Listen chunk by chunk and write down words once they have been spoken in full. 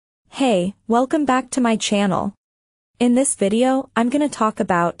Hey, welcome back to my channel. In this video, I'm gonna talk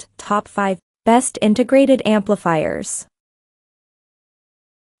about top 5 best integrated amplifiers.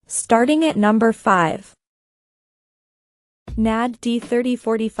 Starting at number 5. NAD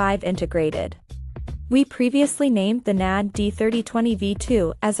D3045 Integrated. We previously named the NAD D3020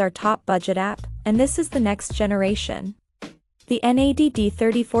 V2 as our top budget app, and this is the next generation. The NAD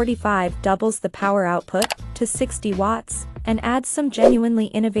D3045 doubles the power output to 60 watts and adds some genuinely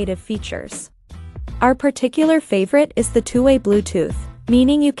innovative features. Our particular favorite is the two-way Bluetooth,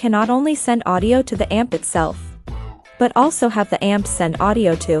 meaning you can not only send audio to the amp itself, but also have the amp send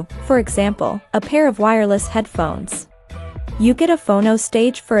audio to, for example, a pair of wireless headphones. You get a phono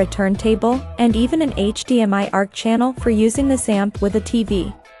stage for a turntable, and even an HDMI ARC channel for using this amp with a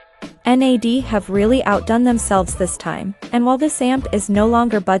TV. NAD have really outdone themselves this time, and while this amp is no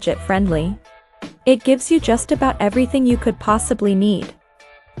longer budget-friendly, it gives you just about everything you could possibly need.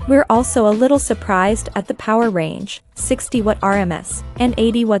 We're also a little surprised at the power range, 60 watt RMS, and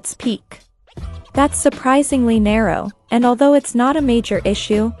 80 watts peak. That's surprisingly narrow, and although it's not a major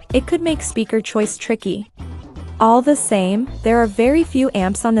issue, it could make speaker choice tricky. All the same, there are very few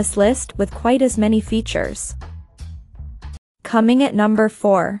amps on this list with quite as many features. Coming at number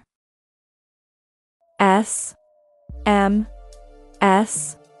 4. S.M.S.L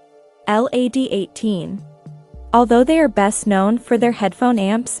AD18. Although they are best known for their headphone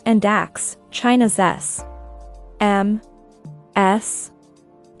amps and DACs, China's S.M.S.L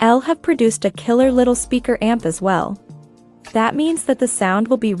have produced a killer little speaker amp as well. That means that the sound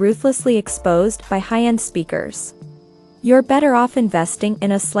will be ruthlessly exposed by high-end speakers. You're better off investing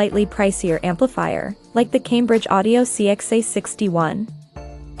in a slightly pricier amplifier, like the Cambridge Audio CXA61,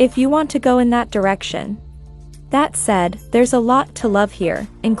 if you want to go in that direction. That said, there's a lot to love here,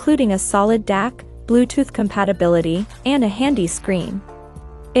 including a solid DAC, Bluetooth compatibility, and a handy screen.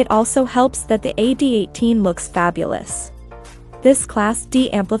 It also helps that the AD18 looks fabulous. This Class D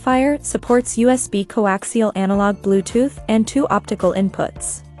amplifier supports USB coaxial analog Bluetooth and 2 optical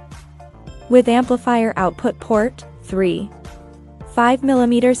inputs. With amplifier output port, 3.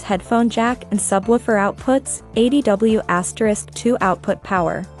 5mm headphone jack and subwoofer outputs, 80W*2 output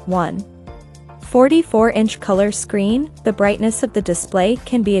power, 1. 44-inch color screen, the brightness of the display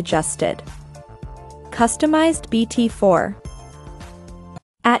can be adjusted. Customized BT4.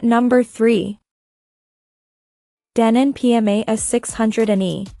 At number 3. Denon PMA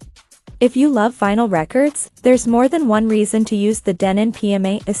S600NE. If you love vinyl records, there's more than one reason to use the Denon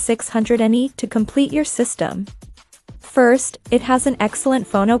PMA S600NE to complete your system. First, it has an excellent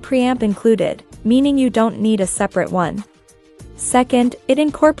phono preamp included, meaning you don't need a separate one. Second, it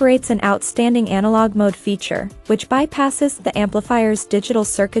incorporates an outstanding analog mode feature, which bypasses the amplifier's digital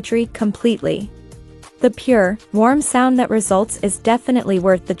circuitry completely. The pure, warm sound that results is definitely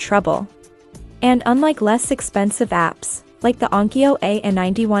worth the trouble. And unlike less expensive apps, like the Onkyo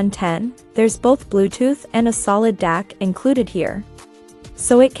A9110, there's both Bluetooth and a solid DAC included here.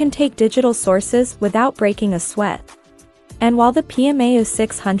 So it can take digital sources without breaking a sweat. And while the PMA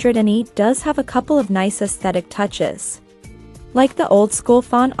S600NE does have a couple of nice aesthetic touches, like the old-school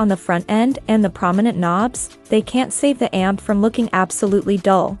font on the front end and the prominent knobs, they can't save the amp from looking absolutely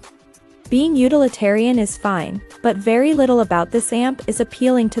dull. Being utilitarian is fine, but very little about this amp is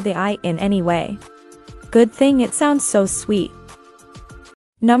appealing to the eye in any way. Good thing it sounds so sweet.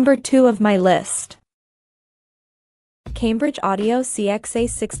 Number 2 of my list. Cambridge Audio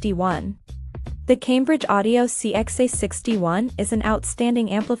CXA61. The Cambridge Audio CXA61 is an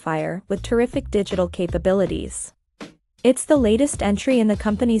outstanding amplifier with terrific digital capabilities. It's the latest entry in the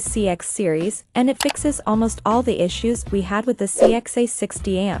company's CX series, and it fixes almost all the issues we had with the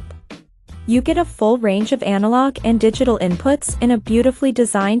CXA60 amp. You get a full range of analog and digital inputs in a beautifully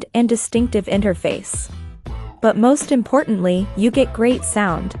designed and distinctive interface. But most importantly, you get great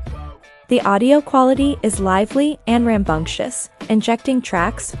sound. The audio quality is lively and rambunctious, injecting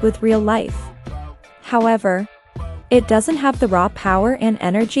tracks with real life. However, it doesn't have the raw power and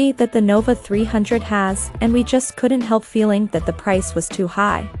energy that the Nova 300 has, and we just couldn't help feeling that the price was too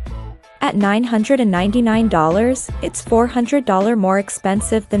high. At $999, it's $400 more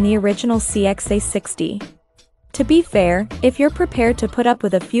expensive than the original CXA60. To be fair, if you're prepared to put up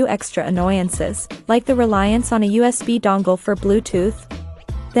with a few extra annoyances, like the reliance on a USB dongle for Bluetooth,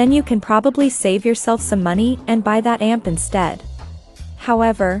 then you can probably save yourself some money and buy that amp instead.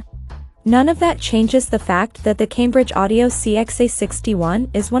 However, none of that changes the fact that the Cambridge Audio CXA61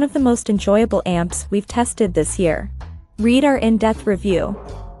 is one of the most enjoyable amps we've tested this year. Read our in-depth review.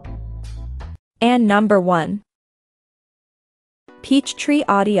 And number 1. Peachtree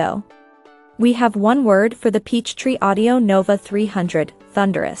Audio. We have one word for the Peachtree Audio Nova 300,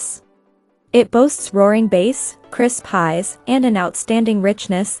 thunderous. It boasts roaring bass, crisp highs, and an outstanding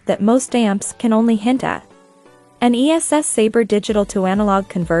richness that most amps can only hint at. An ESS Sabre digital-to-analog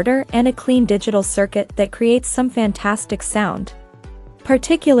converter and a clean digital circuit that creates some fantastic sound,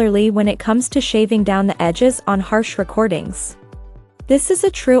 particularly when it comes to shaving down the edges on harsh recordings. This is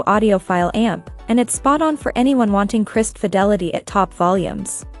a true audiophile amp, and it's spot on for anyone wanting crisp fidelity at top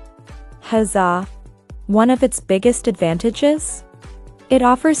volumes. Huzzah! One of its biggest advantages? It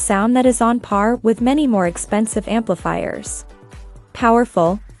offers sound that is on par with many more expensive amplifiers.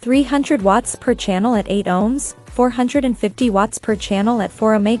 Powerful, 300 watts per channel at 8 ohms, 450 watts per channel at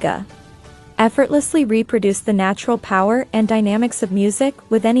 4 ohms. Effortlessly reproduce the natural power and dynamics of music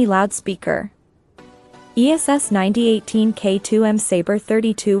with any loudspeaker. ESS 9018 K2M Sabre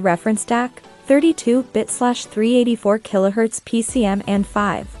 32 reference DAC, 32-bit/384 kHz PCM and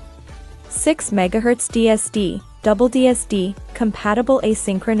 5.6 MHz DSD, double DSD, compatible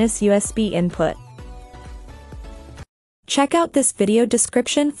asynchronous USB input. Check out this video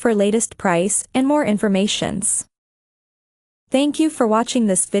description for latest price and more informations. Thank you for watching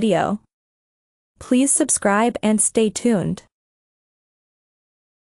this video. Please subscribe and stay tuned.